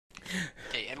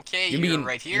Okay, You you're mean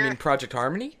right here. You mean Project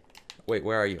Harmony? Wait,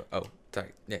 where are you? Oh, sorry.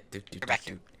 Yeah, You're back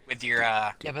here with your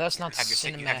Yeah, but that's not have your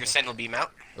sentinel beam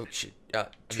out. Oh shit.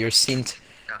 Have your synth.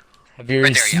 Have your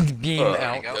Right there, yeah. synth beam There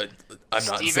out. you go. I'm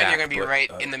not Steven, Zach, you're gonna be but,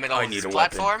 right in the middle I of need this a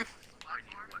platform.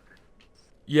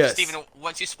 Yes. Steven,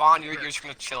 once you spawn, you're just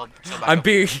gonna chill back I'm up.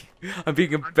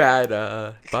 being a bad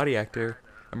body actor.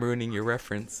 I'm ruining your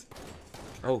reference.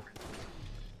 Oh.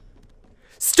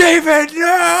 Steven,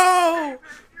 no!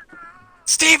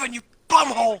 Steven, you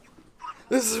bumhole!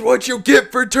 This is what you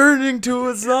get for turning to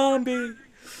a zombie.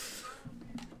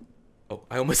 Oh,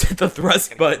 I almost hit the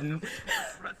thrust button.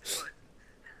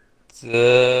 Hang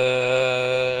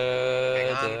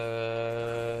on.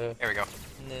 There we go.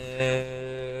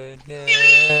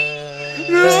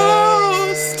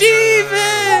 No,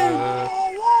 Steven!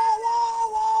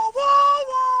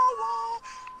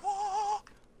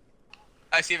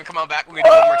 Alright, Steven, come on back. We're gonna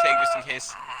do one more take just in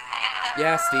case.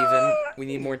 Yeah, Steven, we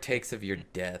need more takes of your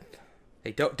death.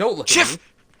 Hey, don't look at me.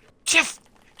 Chiff!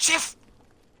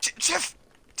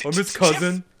 I'm his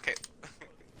cousin. Okay.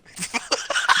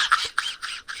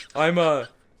 I'm a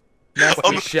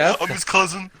master chef. I'm his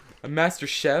cousin. I'm master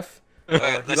chef. He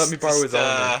let me borrow his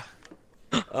armor.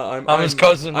 I'm his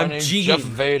cousin. My name's Gene. Jeff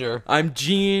Vader. I'm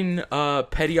Gene,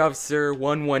 Petty Officer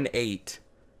 118.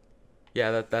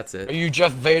 Yeah, that's it. Are you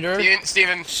Jeff Vader?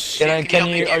 Steven,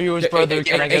 Are you his brother?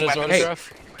 Can I get his hey,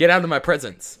 autograph? Get out of my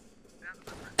presence.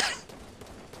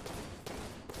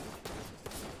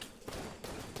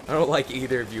 I don't like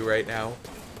either of you right now.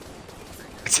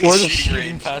 Or the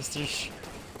shooting pastors.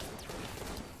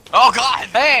 Oh God!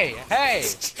 Hey!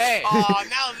 Oh,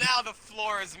 now the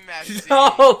floor is messy.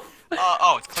 No!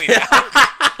 Oh, it's clean now.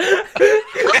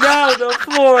 Now the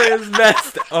floor is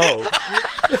messed. Oh.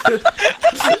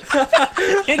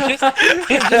 It just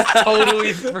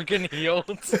totally freaking healed.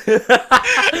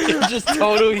 It just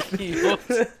totally healed.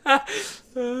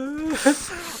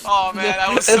 Oh man,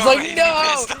 I was so It's like,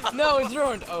 pissed off. no, it's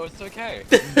ruined. Oh, it's okay.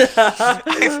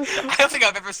 I don't think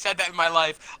I've ever said that in my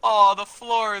life. Oh, the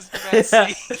floor is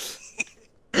messy.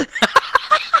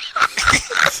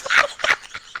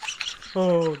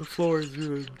 Oh, the floor is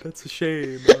ruined. That's a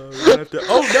shame. We're gonna have to...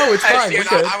 Oh no, it's fine. We're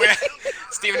good.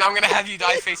 Steven, I'm gonna have you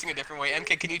die facing a different way.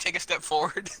 MK, can you take a step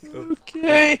forward?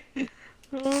 Okay.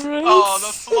 Alright. Oh,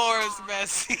 the floor is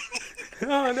messy.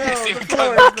 Oh no, Steven, the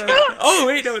floor is messy. Oh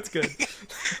wait, no, it's good.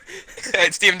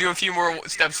 Hey, Steven, do a few more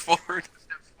steps forward.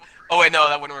 Oh wait, no,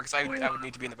 that wouldn't work because I would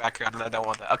need to be in the background and I don't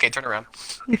want that. Okay, turn around.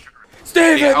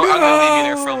 Steven, Yeah, no! I'm gonna leave you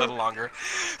there for a little longer.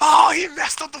 Oh, he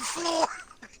messed up the floor.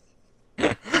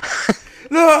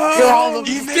 No!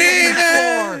 He made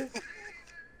Steven!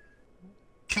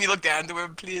 Can you look down to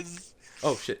him, please?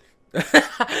 Oh shit. Alright.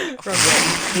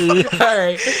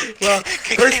 Well,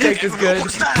 first take is good.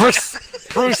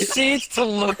 Proceeds to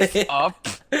look up.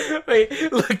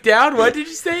 Wait, look down? What did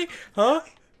you say? Huh?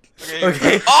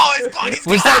 Okay. Oh, his body's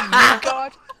Was gone. that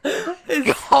you,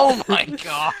 God? Oh my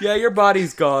God. Yeah, your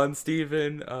body's gone,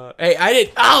 Steven. Hey, I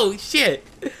didn't. Oh shit!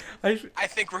 I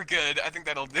think we're good. I think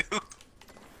that'll do.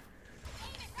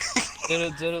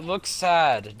 Did it look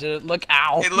sad? Did it look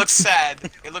ow? It looks sad.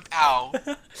 It looked ow.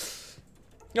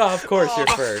 Oh, of course you're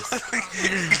first.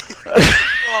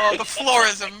 Oh, the floor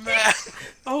is a mess.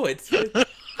 Oh, it's.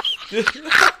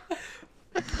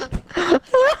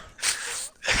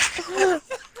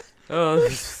 Oh.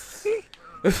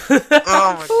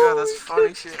 Oh my God, that's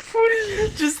funny shit.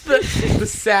 Just the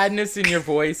sadness in your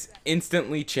voice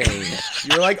instantly changed.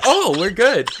 You're like, oh, we're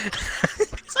good.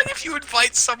 It's like if you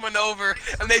invite someone over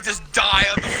and they just die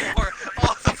on the floor.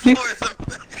 Oh, the floor is a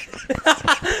mess.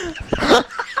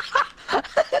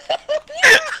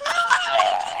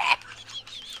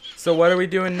 So what are we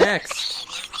doing next?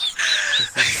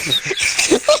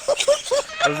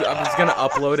 I'm just gonna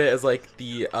upload it as like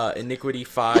the Iniquity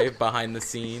 5 behind the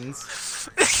scenes.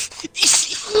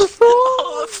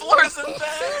 Oh, the floor's a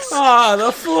mess. Ah,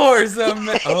 the floor's a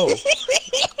mess. Oh.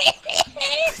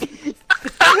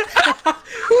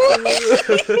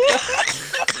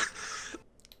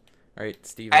 Alright,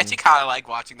 Steven. I actually kind of like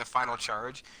watching the final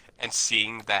charge and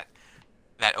seeing that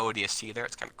ODST there.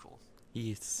 It's kind of cool.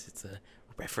 It's a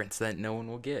reference that no one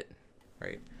will get.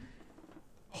 Right.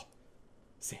 Oh,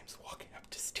 Sam's walking up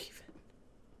to Steven.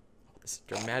 Oh, this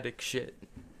dramatic shit.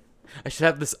 I should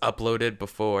have this uploaded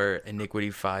before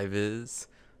Iniquity 5 is.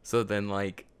 So then,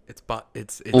 like, it's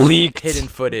leaked hidden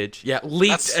footage. Yeah,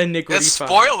 leaked Iniquity 5.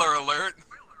 Spoiler alert.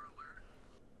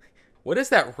 What is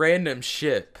that random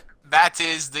ship? That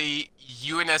is the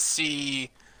UNSC.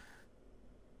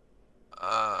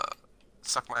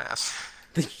 Suck my ass.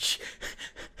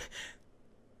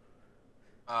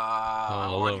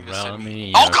 All What you just said around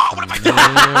me. Oh God! What am I doing?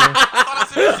 I thought I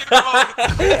was in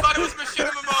I thought it was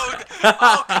machinima mode.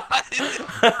 Oh god.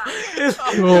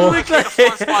 Looks Okay, the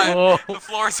floor's like- fine. Oh. The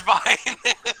floor's fine.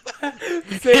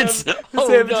 Sam, Oh,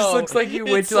 Sam no. just looks like you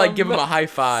went It's to like a give him a mess. high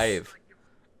five.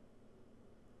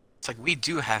 It's like we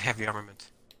do have heavy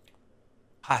armament.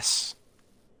 Us.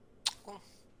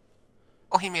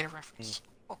 Oh, he made a reference.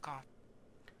 Oh god.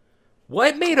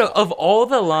 What made of all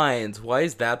the lines? Why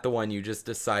is that the one you just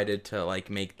decided to like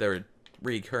make the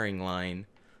recurring line?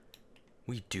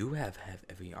 We do have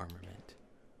heavy armament.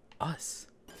 Us.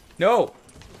 No.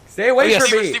 Stay away yes.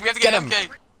 from Steve, me. we have to get Get him. MK.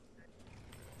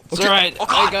 It's alright. Oh,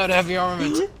 God. I got heavy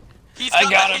armament. I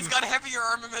got him. He's got heavier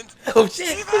armament. Oh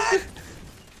shit.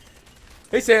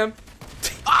 Hey Sam.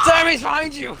 Sammy's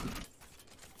behind you.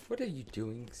 What are you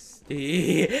doing,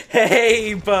 Steve?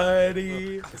 Hey,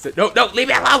 buddy. I said, no, leave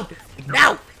me alone.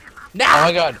 No. No. Oh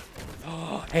my god.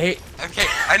 Hey. Okay,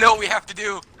 I know what we have to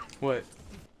do. What?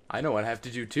 I know what I have to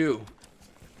do too.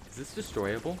 Is this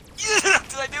destroyable? Did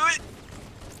I do it?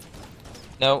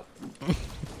 No.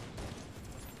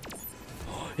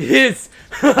 It is.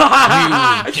 You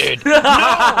did.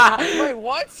 No. Wait,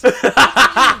 what?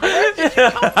 Where did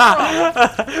you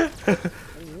come from?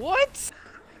 What?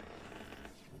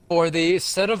 For the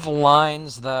set of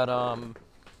lines that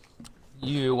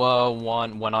you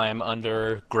want when I am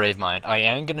under Gravemind, I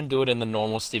am gonna do it in the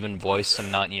normal Steven voice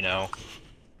and not, you know,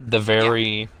 the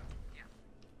very.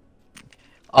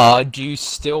 Do you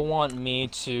still want me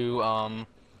to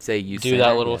Say you do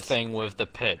that little thing with the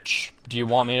pitch? Do you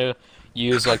want me to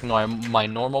use like my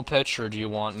normal pitch, or do you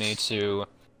want me to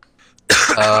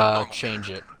change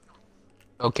it?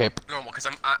 Okay. Normal, because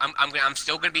I'm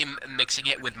still gonna be mixing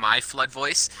it with my flood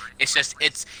voice. It's just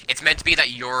it's meant to be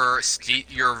that your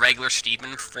regular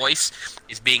Steven voice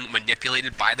is being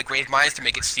manipulated by the Grave Minds to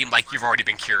make it seem like you've already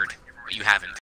been cured, but you haven't.